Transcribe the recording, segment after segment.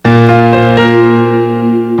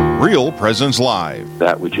Presence Live.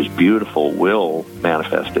 That which is beautiful will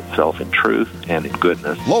manifest itself in truth and in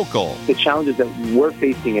goodness. Local. The challenges that we're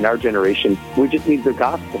facing in our generation, we just need the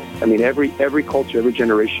gospel. I mean, every culture, every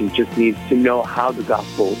generation just needs to know how the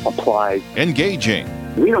gospel applies. Engaging.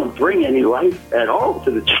 We don't bring any life at all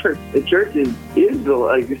to the church. The church is the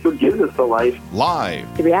life. It's what gives us the life.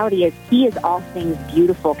 Live. The reality is He is all things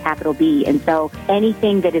beautiful, capital B. And so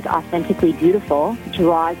anything that is authentically beautiful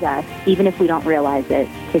draws us, even if we don't realize it,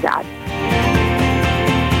 to God.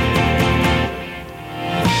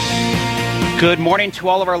 Good morning to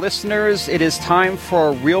all of our listeners. It is time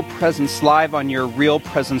for Real Presence Live on your Real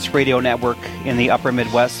Presence Radio Network in the Upper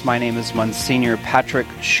Midwest. My name is Monsignor Patrick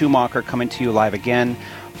Schumacher, coming to you live again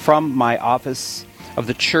from my office of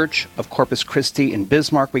the Church of Corpus Christi in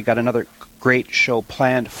Bismarck. We got another great show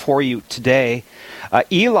planned for you today.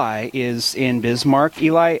 Eli is in Bismarck.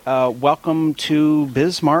 Eli, welcome to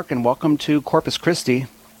Bismarck and welcome to Corpus Christi.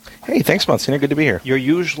 Hey, thanks, Monsignor. Good to be here.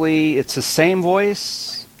 It's the same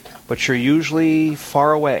voice, but you're usually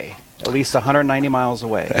far away, at least 190 miles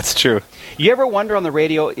away. That's true. You ever wonder on the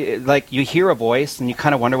radio, like you hear a voice and you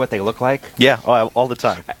kind of wonder what they look like? Yeah, all the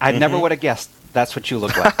time. I never would have guessed that's what you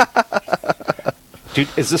look like. Dude,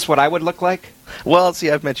 is this what I would look like? Well, see,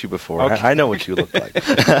 I've met you before. Okay. I know what you look like.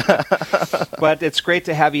 But it's great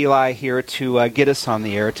to have Eli here to get us on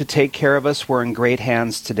the air, to take care of us. We're in great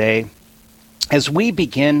hands today. As we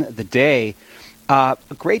begin the day, a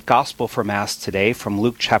great gospel for Mass today from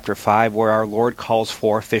Luke chapter 5, where our Lord calls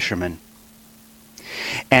for fishermen.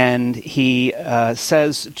 And he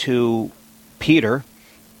says to Peter,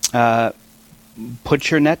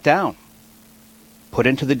 put your net down, put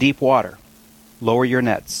into the deep water, lower your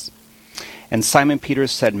nets. And Simon Peter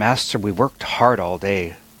said, Master, we worked hard all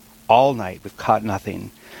day, all night, we've caught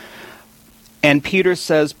nothing. And Peter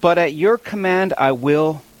says, but at your command I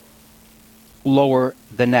will lower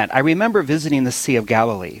the net. I remember visiting the Sea of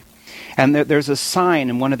Galilee, and there's a sign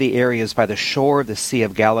in one of the areas by the shore of the Sea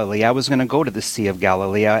of Galilee. I was going to go to the Sea of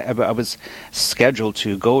Galilee. I was scheduled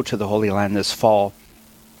to go to the Holy Land this fall.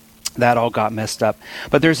 That all got messed up.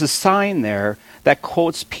 But there's a sign there that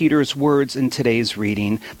quotes Peter's words in today's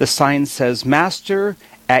reading. The sign says, Master,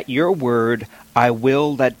 at your word, I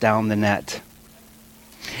will let down the net.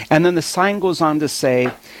 And then the sign goes on to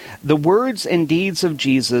say, the words and deeds of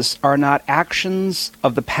Jesus are not actions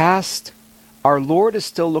of the past. Our Lord is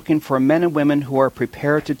still looking for men and women who are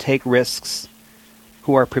prepared to take risks,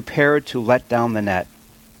 who are prepared to let down the net.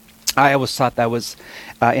 I always thought that was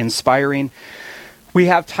inspiring. We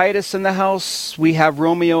have Titus in the house, we have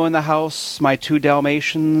Romeo in the house, my 2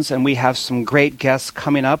 Dalmatians, and we have some great guests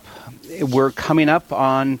coming up. We're coming up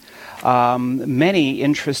on many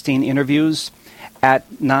interesting interviews at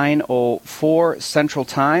 9:04 Central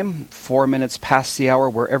Time, 4 minutes past the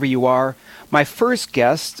hour, wherever you are. My first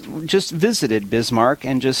guest just visited Bismarck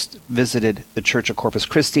and just visited the Church of Corpus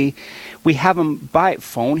Christi. We have him by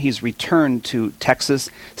phone. He's returned to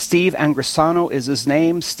Texas. Steve Angrisano is his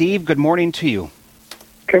name. Steve, good morning to you.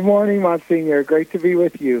 Good morning, Monsignor. Great to be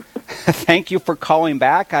with you. Thank you for calling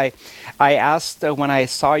back. I asked when I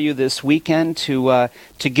saw you this weekend to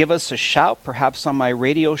give us a shout, perhaps on my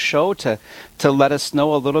radio show, to let us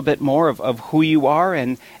know a little bit more of who you are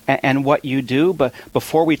and what you do. But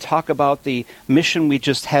before we talk about the mission we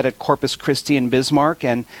just had at Corpus Christi in Bismarck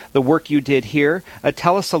and the work you did here,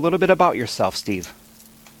 tell us a little bit about yourself, Steve.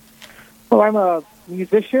 Well, I'm a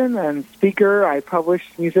musician and speaker. I publish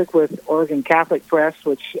music with Oregon Catholic Press,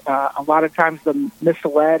 which a lot of times the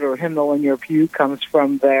Missalette or Hymnal in Your Pew comes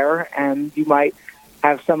from there, and you might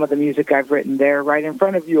have some of the music I've written there right in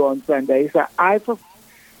front of you on Sundays. I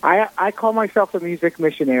call myself a music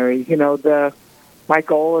missionary. You know, my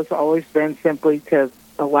goal has always been simply to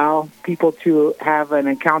allow people to have an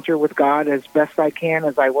encounter with God as best I can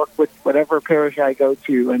as I work with whatever parish I go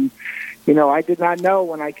to. And you know, I did not know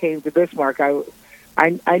when I came to Bismarck. I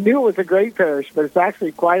knew it was a great parish, but it's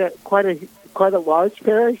actually quite a large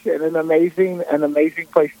parish and an amazing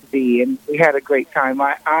place to be. And we had a great time.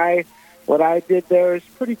 What I did there is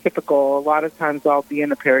pretty typical. A lot of times I'll be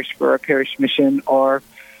in a parish for a parish mission or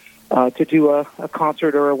to do a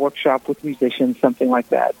concert or a workshop with musicians, something like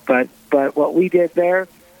that. But what we did there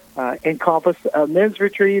encompassed a men's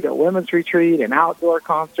retreat, a women's retreat, an outdoor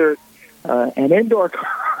concert, an indoor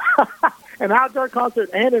an outdoor concert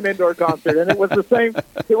and an indoor concert, and it was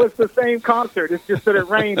the same concert. It's just that it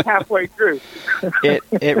rained halfway through.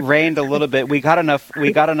 It rained a little bit. We got enough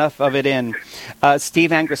of it in. Steve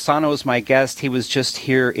Angrisano is my guest. He was just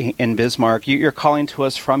here in Bismarck. You're calling to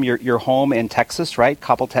us from your home in Texas, right?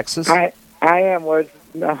 Coppell, Texas. I am.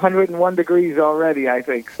 101 degrees already, I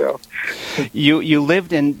think. So, you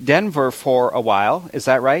lived in Denver for a while, is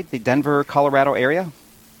that right? The Denver, Colorado area?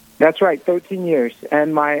 That's right, 13 years,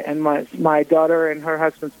 and my daughter and her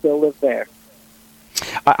husband still live there.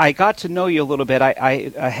 I got to know you a little bit.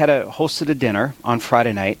 I hosted a dinner on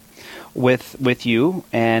Friday night with you,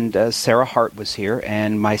 and Sarah Hart was here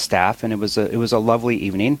and my staff, and it was a lovely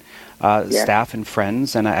evening. Staff and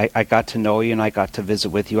friends, and I got to know you, and I got to visit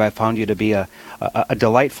with you. I found you to be a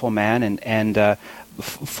delightful man and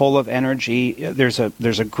full of energy. There's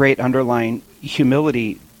a great underlying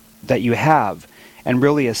humility that you have, and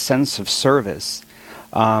really a sense of service.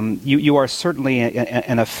 You are certainly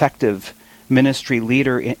an effective ministry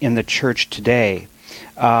leader in the church today.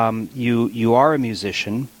 You are a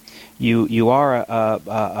musician. You are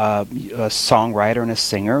a songwriter and a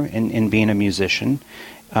singer in being a musician.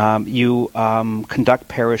 You conduct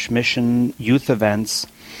parish mission youth events.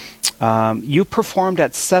 You performed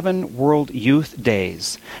at 7 World Youth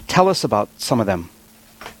Days. Tell us about some of them.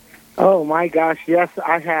 Oh my gosh, yes,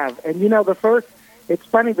 I have. And the first, it's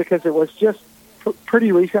funny because it was just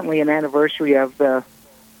pretty recently an anniversary of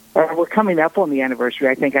we're coming up on the anniversary.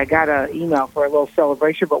 I think I got an email for a little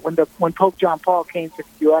celebration, but when Pope John Paul came to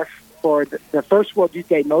the U.S. for the first World Youth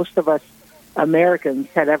Day, most of us Americans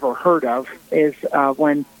had ever heard of is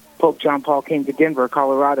when Pope John Paul came to Denver,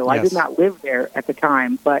 Colorado. Yes. I did not live there at the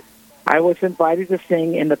time, but I was invited to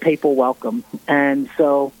sing in the papal welcome. And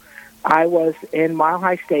so I was in Mile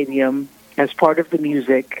High Stadium as part of the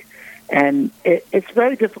music. And it's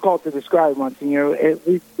very difficult to describe, Monsignor.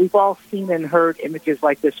 We've all seen and heard images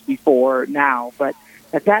like this before now, but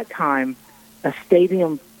at that time, a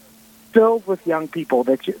stadium filled with young people.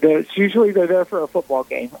 Usually they're there for a football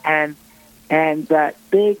game, and that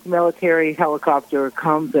big military helicopter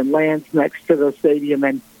comes and lands next to the stadium,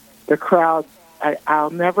 and the crowd. I'll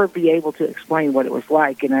never be able to explain what it was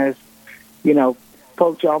like. And as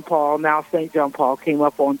Pope John Paul, now St. John Paul, came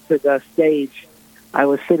up onto the stage, I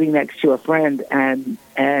was sitting next to a friend, and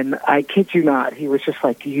I kid you not, he was just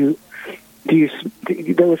like, there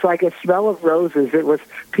was like a smell of roses. It was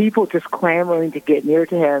people just clamoring to get near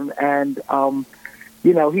to him, and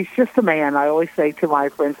he's just a man. I always say to my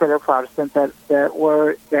friends that are Protestant that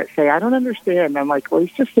say, I don't understand. I'm like, well,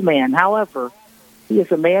 he's just a man. However, he is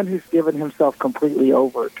a man who's given himself completely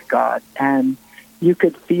over to God, and you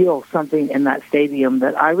could feel something in that stadium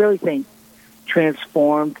that I really think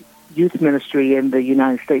transformed youth ministry in the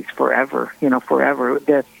United States forever. Forever.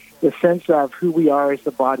 The sense of who we are as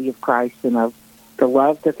the body of Christ, and of the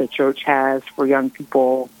love that the church has for young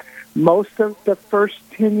people. Most of the first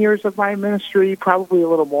 10 years of my ministry, probably a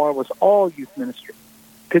little more, was all youth ministry.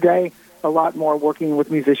 Today, a lot more working with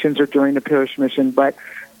musicians or during the parish mission, but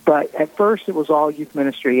at first it was all youth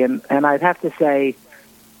ministry. And I'd have to say,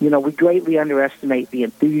 we greatly underestimate the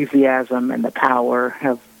enthusiasm and the power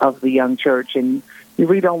of the young church. And you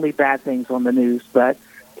read only bad things on the news, but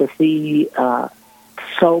to see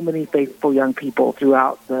so many faithful young people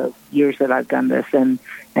throughout the years that I've done this, and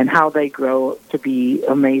how they grow to be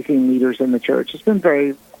amazing leaders in the church, it's been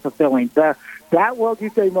very fulfilling. That World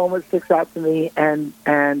Youth Day moment sticks out to me, and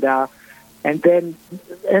then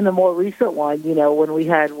in the more recent one, when we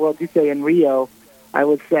had World Youth Day in Rio, I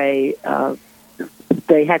would say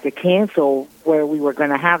they had to cancel where we were going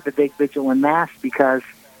to have the big vigil and mass because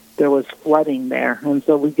there was flooding there, and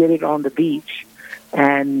so we did it on the beach,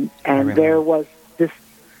 and there was this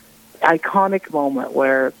iconic moment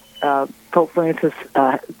where Pope Francis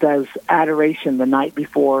does adoration the night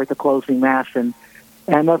before the closing mass, and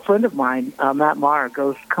a friend of mine, Matt Maher,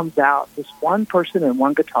 comes out, just one person and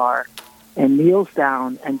one guitar, and kneels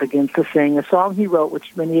down and begins to sing a song he wrote,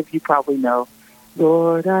 which many of you probably know.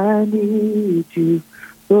 Lord, I need you.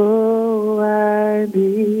 Oh, I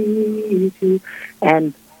need you.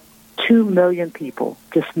 And 2 million people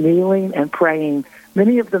just kneeling and praying.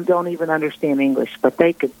 Many of them don't even understand English, but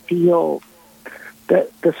they could feel that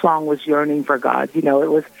the song was yearning for God. It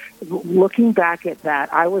was, looking back at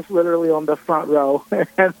that, I was literally on the front row.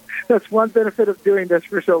 And that's one benefit of doing this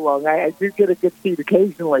for so long. I do get a good seat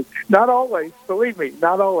occasionally. Not always, believe me,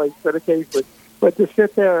 not always, but occasionally. But to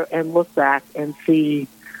sit there and look back and see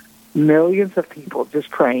millions of people just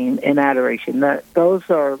praying in adoration, those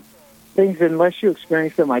are things, unless you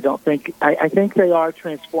experience them, I think they are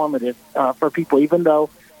transformative for people, even though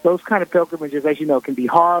those kind of pilgrimages, as you know, can be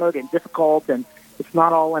hard and difficult, and it's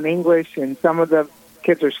not all in English, and some of the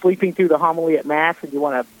kids are sleeping through the homily at Mass, and you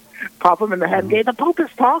want to pop them in the head and say, the Pope is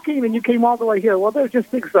talking, and you came all the way here. Well, they're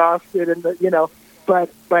just exhausted, and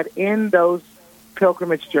but in those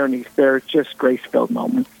pilgrimage journeys, they're just grace-filled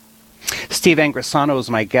moments. Steve Angrisano is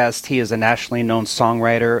my guest. He is a nationally known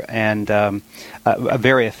songwriter and a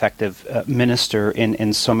very effective minister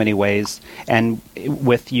in so many ways, and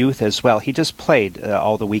with youth as well. He just played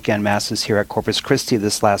all the weekend masses here at Corpus Christi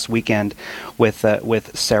this last weekend with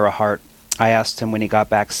Sarah Hart. I asked him when he got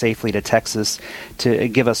back safely to Texas to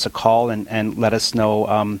give us a call and let us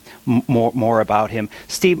know more about him.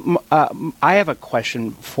 Steve, I have a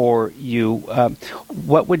question for you.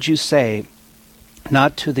 What would you say,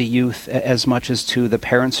 not to the youth as much as to the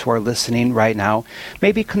parents who are listening right now,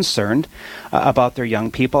 may be concerned about their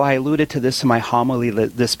young people? I alluded to this in my homily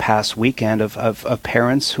this past weekend of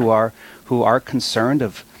parents who are concerned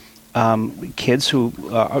of kids who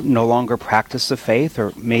no longer practice the faith,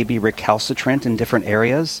 or maybe recalcitrant in different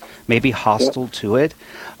areas, maybe hostile to it.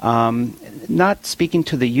 Not speaking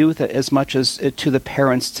to the youth as much as to the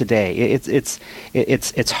parents today.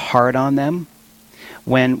 It's hard on them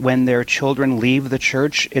when their children leave the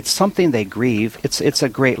church. It's something they grieve. It's a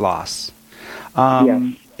great loss.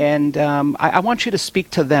 Yes. And I want you to speak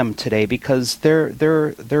to them today because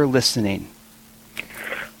they're listening.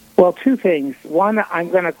 Well, two things. One, I'm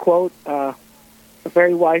going to quote a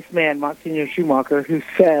very wise man, Monsignor Schumacher, who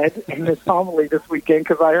said in his homily this weekend,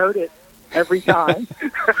 because I heard it every time.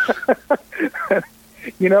 And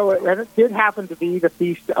it did happen to be the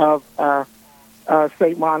feast of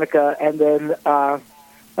St. Monica and then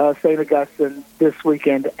St. Augustine this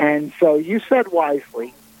weekend. And so you said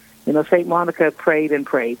wisely, St. Monica prayed and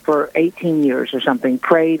prayed for 18 years or something,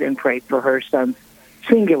 prayed and prayed for her son,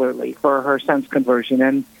 singularly for her son's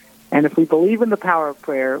conversion. And if we believe in the power of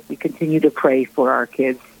prayer, we continue to pray for our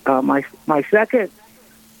kids. My second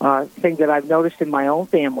thing that I've noticed in my own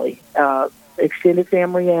family, extended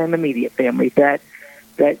family and immediate family, that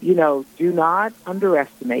do not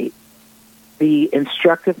underestimate the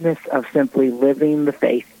instructiveness of simply living the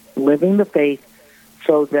faith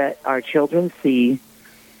so that our children see,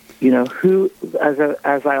 who,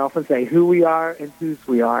 as I often say, who we are and whose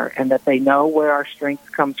we are, and that they know where our strength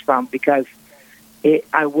comes from. Because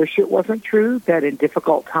I wish it wasn't true that in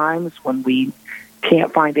difficult times when we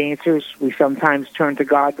can't find answers, we sometimes turn to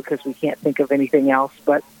God because we can't think of anything else.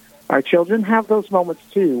 But our children have those moments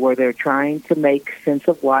too, where they're trying to make sense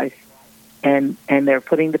of life, and they're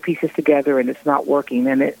putting the pieces together, and it's not working.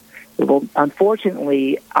 And it will,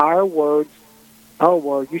 unfortunately, our words, "Oh,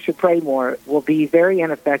 well, you should pray more," will be very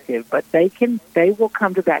ineffective. But they will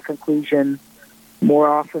come to that conclusion more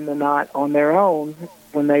often than not on their own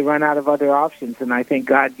when they run out of other options. And I think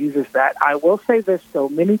God uses that. I will say this, though,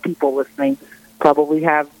 many people listening probably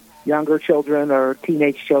have younger children or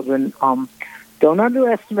teenage children. Don't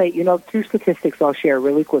underestimate, two statistics I'll share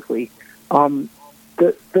really quickly.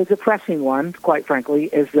 The depressing one, quite frankly,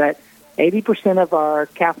 is that 80% of our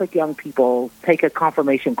Catholic young people take a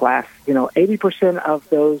confirmation class. 80% of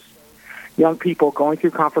those young people going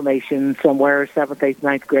through confirmation somewhere, 7th, 8th,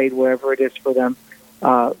 9th grade, wherever it is for them,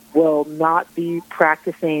 will not be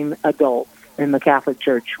practicing adults in the Catholic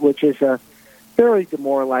Church, which is a very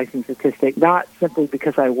demoralizing statistic, not simply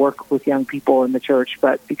because I work with young people in the church,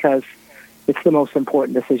 but because it's the most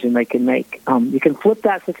important decision they can make. You can flip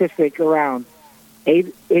that statistic around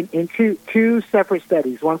in two separate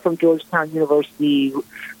studies, one from Georgetown University,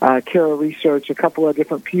 Kara Research, a couple of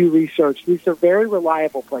different Pew Research. These are very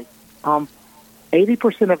reliable places.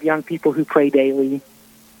 80% of young people who pray daily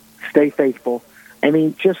stay faithful. I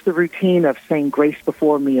mean, just the routine of saying grace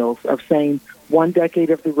before meals, of saying one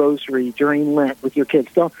decade of the rosary during Lent with your kids.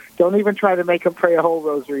 Don't even try to make them pray a whole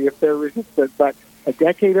rosary if they're resistant, but a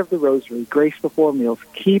decade of the rosary, grace before meals.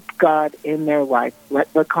 Keep God in their life.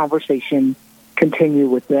 Let the conversation continue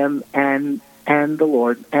with them and the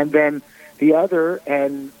Lord. And then the other,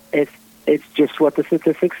 and it's just what the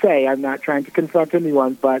statistics say. I'm not trying to confront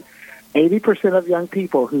anyone, but 80% of young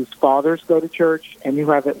people whose fathers go to church and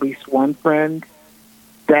who have at least one friend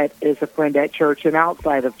that is a friend at church and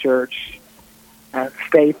outside of church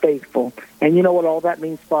stay faithful. And you know what all that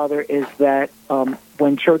means, Father, is that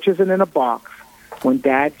when church isn't in a box, when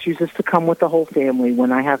Dad chooses to come with the whole family,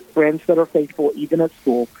 when I have friends that are faithful even at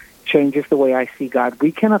school, changes the way I see God.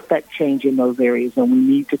 We can affect change in those areas, and we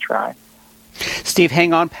need to try. Steve,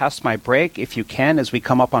 hang on past my break, if you can, as we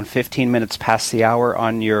come up on 15 minutes past the hour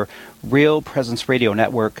on your Real Presence Radio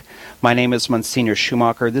Network. My name is Monsignor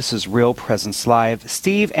Schumacher. This is Real Presence Live.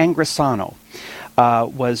 Steve Angrisano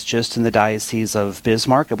was just in the Diocese of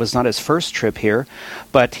Bismarck. It was not his first trip here,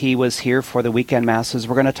 but he was here for the weekend masses.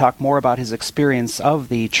 We're going to talk more about his experience of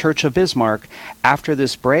the Church of Bismarck after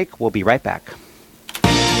this break. We'll be right back.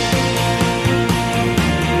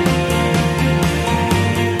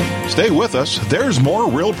 Stay with us. There's more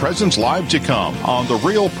Real Presence Live to come on the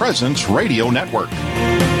Real Presence Radio Network.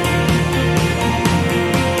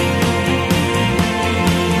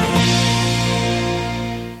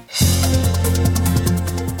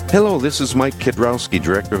 Hello, this is Mike Kidrowski,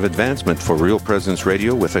 Director of Advancement for Real Presence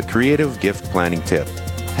Radio with a creative gift planning tip.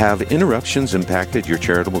 Have interruptions impacted your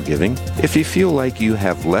charitable giving? If you feel like you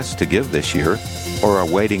have less to give this year, or are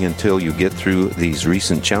waiting until you get through these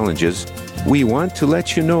recent challenges, we want to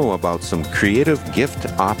let you know about some creative gift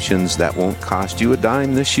options that won't cost you a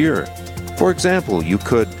dime this year. For example, you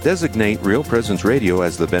could designate Real Presence Radio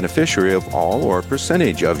as the beneficiary of all or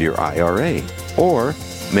percentage of your IRA, or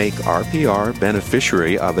make RPR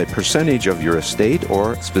beneficiary of a percentage of your estate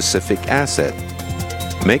or specific asset.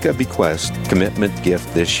 Make a bequest commitment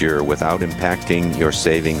gift this year without impacting your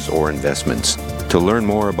savings or investments. To learn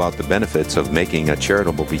more about the benefits of making a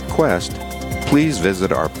charitable bequest, please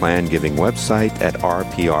visit our plan giving website at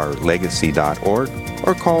rprlegacy.org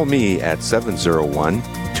or call me at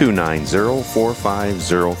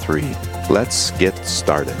 701-290-4503. Let's get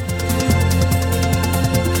started.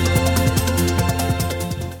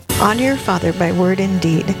 Honor your father by word and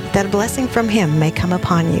deed, that a blessing from him may come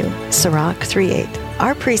upon you. Sirach 3:8.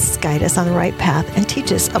 Our priests guide us on the right path and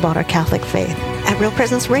teach us about our Catholic faith. At Real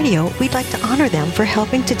Presence Radio, we'd like to honor them for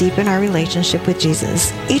helping to deepen our relationship with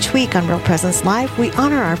Jesus. Each week on Real Presence Live, we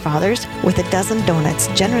honor our fathers with a dozen donuts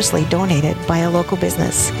generously donated by a local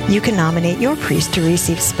business. You can nominate your priest to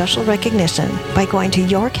receive special recognition by going to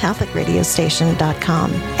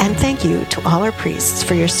yourcatholicradiostation.com. And thank you to all our priests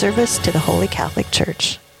for your service to the Holy Catholic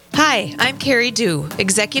Church. Hi, I'm Carrie Dew,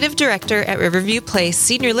 Executive Director at Riverview Place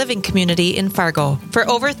Senior Living Community in Fargo. For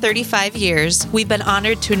over 35 years, we've been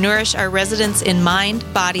honored to nourish our residents in mind,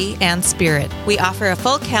 body, and spirit. We offer a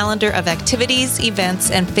full calendar of activities,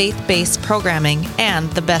 events, and faith-based programming,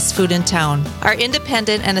 and the best food in town. Our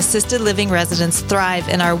independent and assisted living residents thrive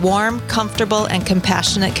in our warm, comfortable, and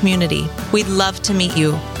compassionate community. We'd love to meet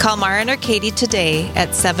you. Call Maren or Katie today at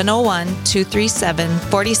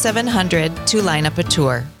 701-237-4700 to line up a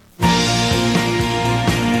tour.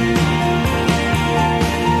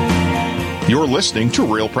 You're listening to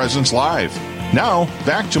Real Presence Live. Now,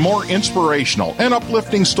 back to more inspirational and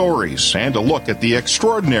uplifting stories and a look at the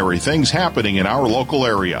extraordinary things happening in our local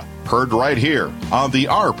area. Heard right here on the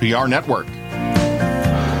RPR Network.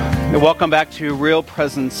 Welcome back to Real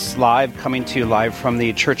Presence Live, coming to you live from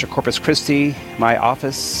the Church of Corpus Christi, my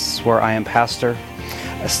office where I am pastor.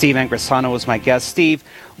 Steve Angrisano was my guest. Steve,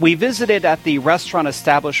 we visited at the restaurant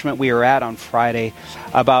establishment we were at on Friday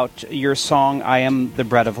about your song, I Am the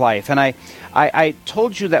Bread of Life. And I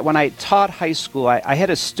told you that when I taught high school, I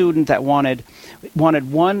had a student that wanted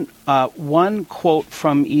one quote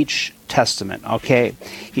from each testament, okay?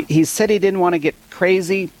 He said he didn't want to get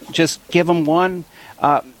crazy, just give him one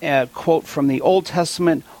quote from the Old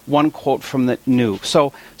Testament, one quote from the New.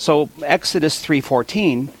 So Exodus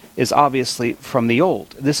 3:14 is obviously from the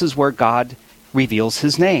Old. This is where God reveals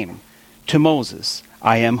his name to Moses.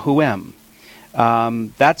 I am who am.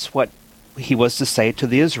 That's what he was to say to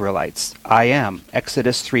the Israelites. I am.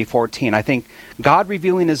 Exodus 3:14. I think God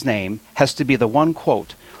revealing his name has to be the one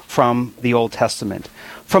quote from the Old Testament.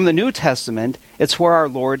 From the New Testament, it's where our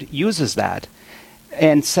Lord uses that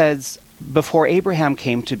and says, before Abraham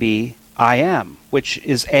came to be, I am, which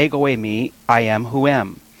is ego eimi, I am who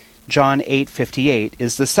am. John 8:58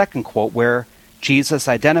 is the second quote where Jesus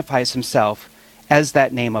identifies himself as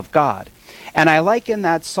that name of God. And I like in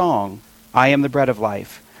that song, I Am the Bread of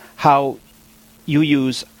Life, how you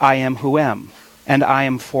use I am who am and I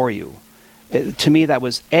am for you. To me, that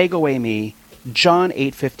was ego eimi, John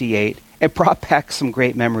 8:58. It brought back some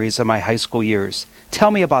great memories of my high school years.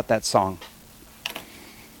 Tell me about that song.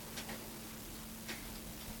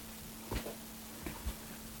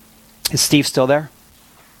 Is Steve still there?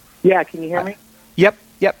 Yeah, can you hear me? Yep.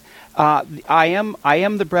 I am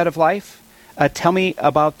the bread of life. Tell me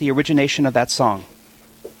about the origination of that song.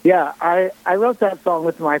 Yeah, I wrote that song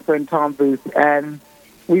with my friend Tom Booth, and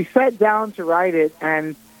we sat down to write it,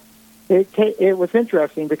 and it was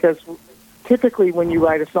interesting because typically when you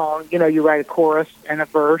write a song, you write a chorus and a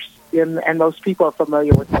verse, and most people are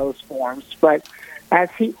familiar with those forms. But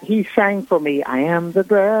as he sang for me, I am the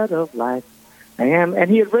bread of life. I am, and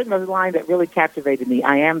he had written a line that really captivated me.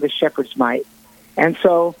 I am the shepherd's mite. And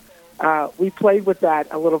so we played with that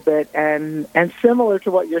a little bit, and similar to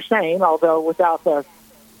what you're saying, although without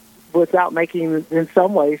making, in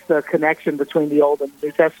some ways, the connection between the Old and the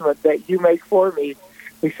New Testament that you make for me,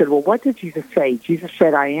 we said, well, what did Jesus say? Jesus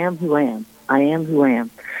said, I am who am. I am who am.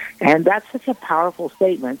 And that's such a powerful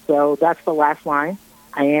statement. So that's the last line.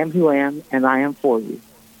 I am who am, and I am for you.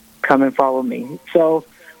 Come and follow me. So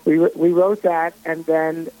we wrote that, and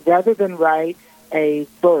then rather than write a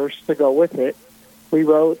verse to go with it, we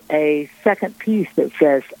wrote a second piece that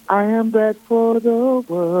says, I am bread for the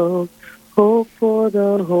world, hope for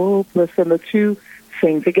the hopeless. And the two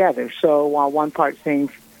sing together. So while one part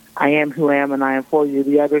sings, I am who am and I am for you,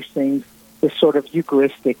 the other sings this sort of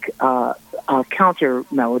Eucharistic counter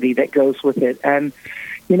melody that goes with it. And,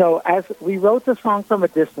 you know, as we wrote the song from a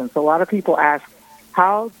distance, a lot of people ask,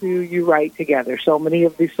 how do you write together? So many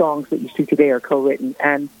of these songs that you see today are co-written.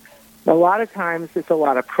 And a lot of times it's a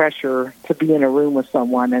lot of pressure to be in a room with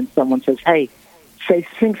someone and someone says, hey,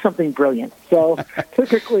 sing something brilliant. So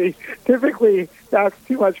typically that's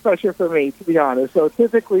too much pressure for me, to be honest. So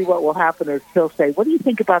typically what will happen is he'll say, what do you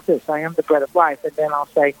think about this? I am the bread of life. And then I'll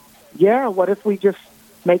say, yeah, what if we just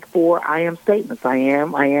make 4 I am statements? I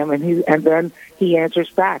am, and then he answers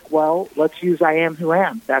back, well, let's use I am who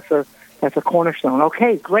am. That's a cornerstone.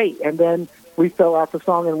 Okay, great. And then we fill out the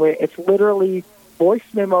song, and it's literally voice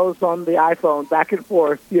memos on the iPhone back and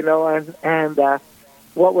forth, you know, and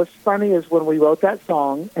what was funny is when we wrote that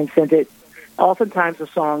song and sent it, oftentimes the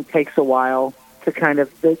song takes a while to kind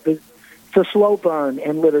of, it's a slow burn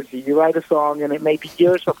in liturgy. You write a song and it may be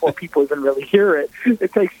years before people even really hear it.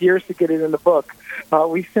 It takes years to get it in the book.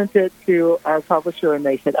 We sent it to our publisher and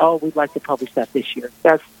they said, oh, we'd like to publish that this year.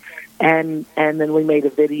 And then we made a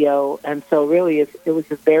video. And so really it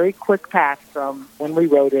was a very quick path from when we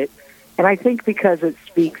wrote it. And I think because it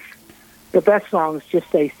speaks, the best songs just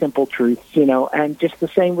say simple truths, you know, and just the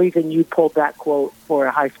same reason you pulled that quote for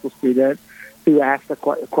a high school student who asked the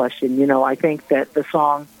question, you know, I think that the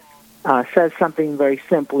song says something very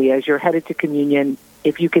simply. As you're headed to communion,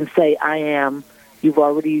 if you can say I am, you've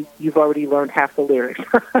already learned half the lyrics.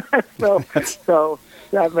 so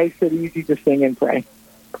that makes it easy to sing and pray.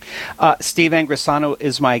 Steve Angrisano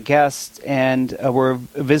is my guest, and we're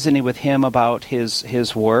visiting with him about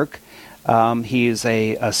his work. He is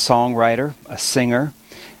a songwriter, a singer.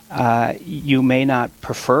 You may not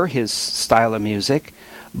prefer his style of music,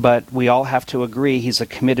 but we all have to agree he's a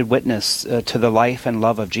committed witness to the life and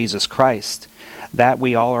love of Jesus Christ. That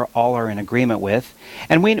we all are in agreement with.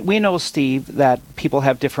 And we know, Steve, that people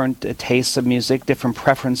have different tastes of music, different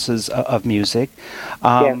preferences of music.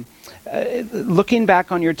 Yes. Looking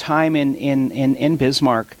back on your time in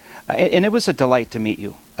Bismarck, and it was a delight to meet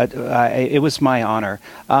you. It was my honor.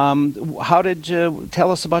 How did you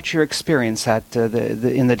tell us about your experience at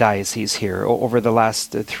in the diocese here over the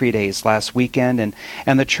last 3 days, last weekend,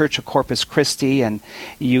 and the Church of Corpus Christi? And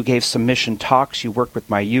you gave some mission talks. You worked with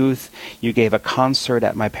my youth. You gave a concert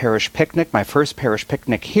at my parish picnic, my first parish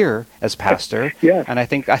picnic here as pastor. Yes. And I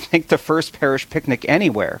think the first parish picnic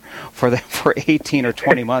anywhere for 18 or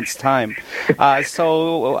 20 months time.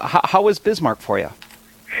 So how was Bismarck for you?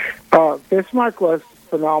 Bismarck was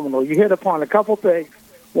phenomenal. You hit upon a couple things.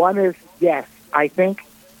 One is, yes, I think,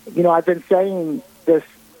 you know, I've been saying this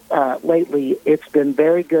lately. It's been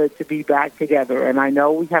very good to be back together, and I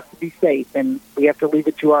know we have to be safe, and we have to leave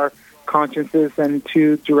it to our consciences and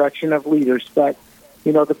to direction of leaders. But,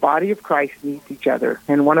 you know, the body of Christ needs each other.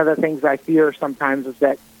 And one of the things I fear sometimes is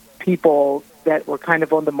that people that were kind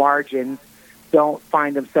of on the margin don't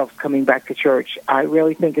find themselves coming back to church. I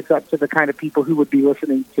really think it's up to the kind of people who would be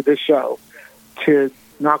listening to this show to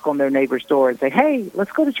knock on their neighbor's door and say, hey,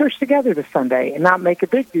 let's go to church together this Sunday, and not make a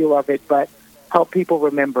big deal of it, but help people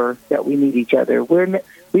remember that we need each other.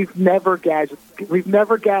 We've never gathered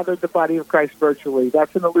the body of Christ virtually.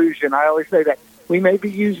 That's an illusion. I always say that. We may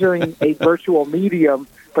be using a virtual medium,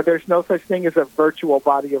 but there's no such thing as a virtual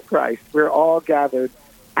body of Christ. We're all gathered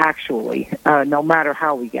actually, no matter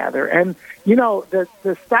how we gather. And, you know,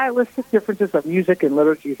 the stylistic differences of music and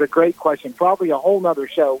liturgy is a great question. Probably a whole other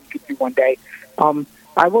show we could do one day.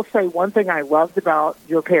 I will say one thing I loved about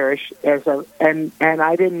your parish and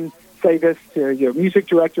I didn't say this to your music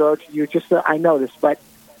director or to you, just so I noticed, but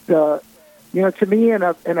to me in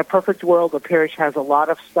a perfect world, the parish has a lot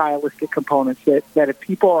of stylistic components that if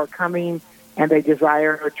people are coming and they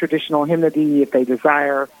desire a traditional hymnody, if they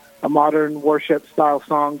desire a modern worship style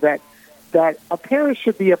song, that a parish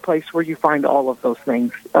should be a place where you find all of those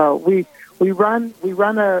things. We run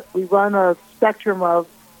a spectrum of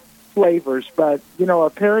flavors, but you know, a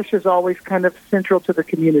parish is always kind of central to the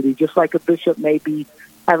community, just like a bishop may be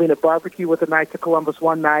having a barbecue with the Knights of Columbus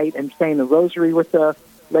one night and saying the rosary with the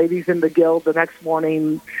ladies in the guild the next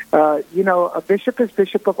morning. You know, a bishop is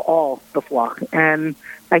bishop of all the flock, and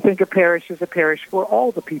I think a parish is a parish for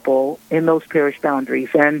all the people in those parish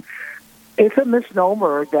boundaries. And it's a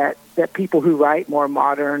misnomer that people who write more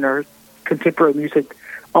modern or contemporary music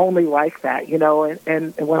only like that, you know.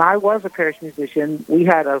 And when I was a parish musician, we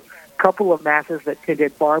had a couple of masses that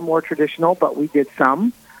tended far more traditional, but we did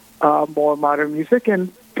some more modern music,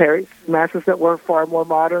 and parish masses that were far more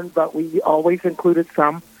modern, but we always included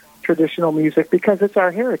some traditional music because it's our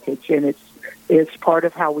heritage and it's part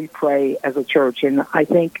of how we pray as a church. And I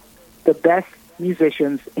think the best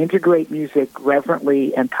musicians integrate music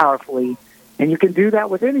reverently and powerfully, and you can do that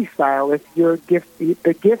with any style if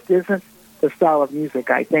the gift isn't the style of music.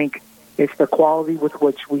 I think it's the quality with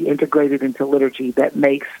which we integrate it into liturgy that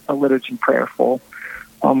makes a liturgy prayerful.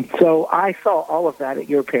 So I saw all of that at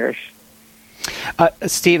your parish.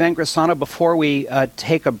 Steve Angrisano, before we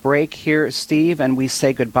take a break here, Steve, and we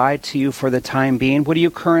say goodbye to you for the time being, what are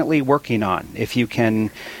you currently working on? If you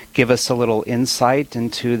can give us a little insight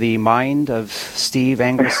into the mind of Steve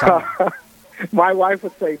Angrisano. My wife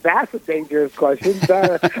would say, that's a dangerous question.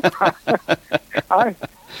 I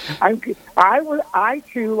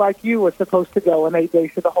too, like you, was supposed to go on 8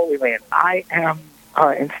 days to the Holy Land. I am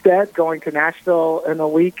instead going to Nashville in a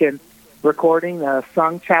week and recording a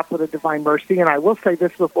sung Chaplet of Divine Mercy. And I will say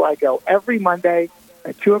this before I go. Every Monday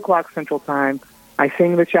at 2 o'clock Central Time, I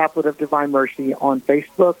sing the Chaplet of Divine Mercy on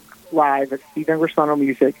Facebook Live at Steve Angrisano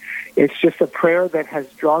Music. It's just a prayer that has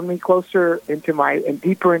drawn me closer and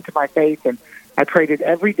deeper into my faith. And I prayed it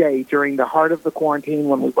every day during the heart of the quarantine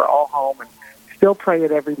when we were all home, and still pray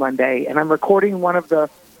it every Monday. And I'm recording one of the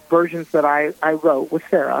versions that I wrote with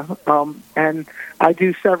Sarah, and I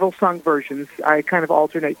do several sung versions. I kind of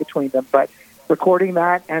alternate between them, but recording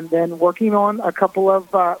that and then working on a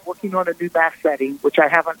new Mass setting, which I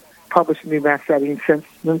haven't published a new Mass setting since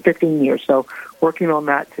 15 years. So working on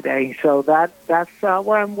that today. So that's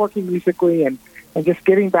where I'm working musically and just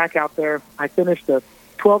getting back out there. I finished a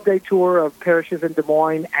 12-day tour of parishes in Des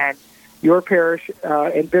Moines, and your parish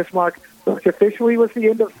in Bismarck, which officially was the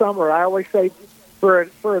end of summer. I always say, for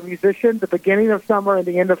a musician, the beginning of summer and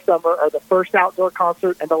the end of summer are the first outdoor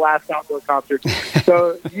concert and the last outdoor concert.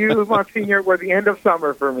 So you, Monsignor, were the end of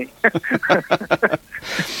summer for me.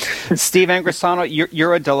 Steve Angrisano,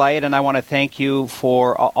 you're a delight, and I want to thank you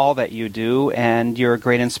for all that you do, and you're a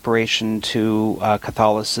great inspiration to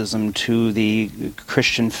Catholicism, to the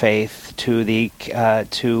Christian faith, to the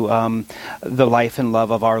life and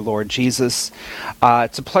love of our Lord Jesus.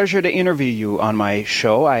 It's a pleasure to interview you on my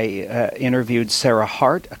show. I interviewed Sarah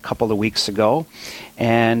Hart a couple of weeks ago,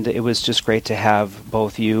 and it was just great to have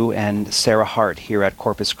both you and Sarah Hart here at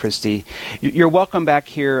Corpus Christi. You're welcome back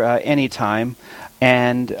here anytime.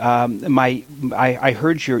 And I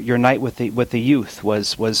heard your night with the youth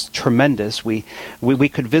was tremendous. We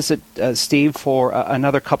could visit Steve for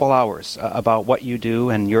another couple hours about what you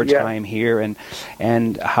do and your time here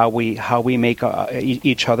and how we make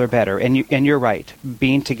each other better. And you're right.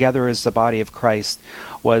 Being together as the body of Christ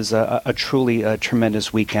was a truly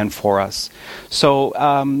tremendous weekend for us. So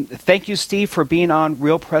thank you, Steve, for being on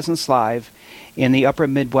Real Presence Live. In the Upper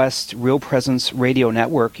Midwest Real Presence Radio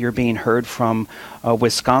Network, you're being heard from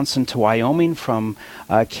Wisconsin to Wyoming, from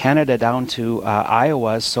Canada down to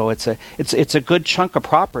Iowa. So it's a good chunk of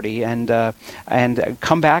property, and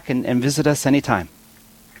come back and visit us anytime.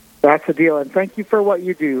 That's the deal, and thank you for what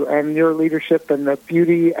you do and your leadership and the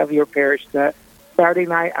beauty of your parish. That Saturday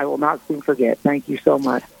night, I will not soon forget. Thank you so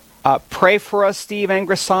much. Pray for us, Steve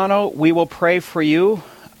Angrisano. We will pray for you.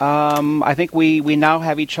 I think we now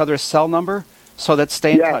have each other's cell number. So let's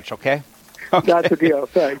stay in touch, okay? That's the deal.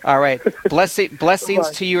 Thanks. All right. Blessings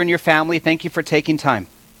to you and your family. Thank you for taking time.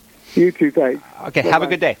 You too, thanks. Okay, have a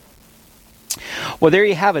good day. Well, there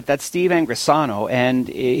you have it. That's Steve Angrisano, and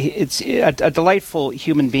it's a delightful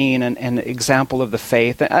human being and an example of the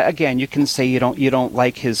faith. Again, you can say you don't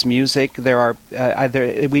like his music. There are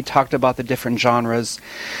we talked about the different genres.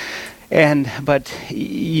 But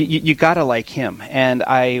you gotta like him, and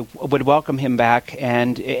I would welcome him back.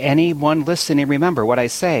 And anyone listening, remember what I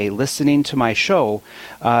say: listening to my show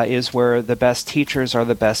is where the best teachers are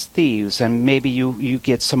the best thieves. And maybe you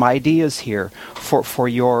get some ideas here for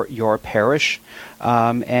your parish,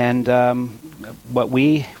 and what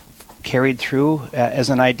we carried through as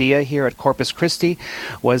an idea here at Corpus Christi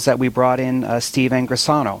was that we brought in Steve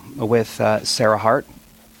Angrisano with Sarah Hart.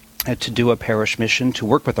 To do a parish mission, to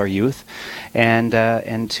work with our youth, and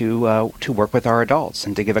to work with our adults,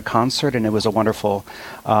 and to give a concert. And it was a wonderful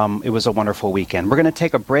weekend. We're going to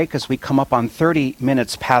take a break as we come up on 30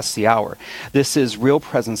 minutes past the hour. This is Real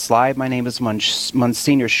Presence Live. My name is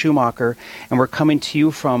Monsignor Schumacher, and we're coming to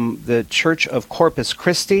you from the Church of Corpus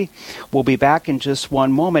Christi. We'll be back in just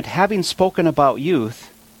one moment. Having spoken about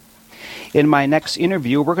youth, in my next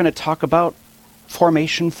interview, we're going to talk about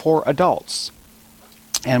formation for adults.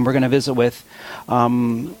 And we're going to visit with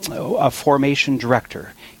a formation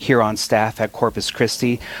director here on staff at Corpus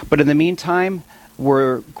Christi. But in the meantime,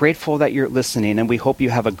 we're grateful that you're listening, and we hope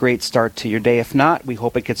you have a great start to your day. If not, we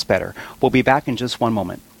hope it gets better. We'll be back in just one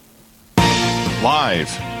moment.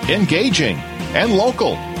 Live, engaging, and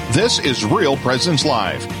local. This is Real Presence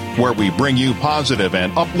Live. where we bring you positive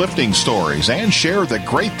and uplifting stories and share the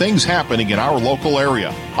great things happening in our local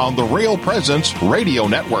area on the Real Presence Radio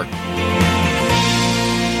Network.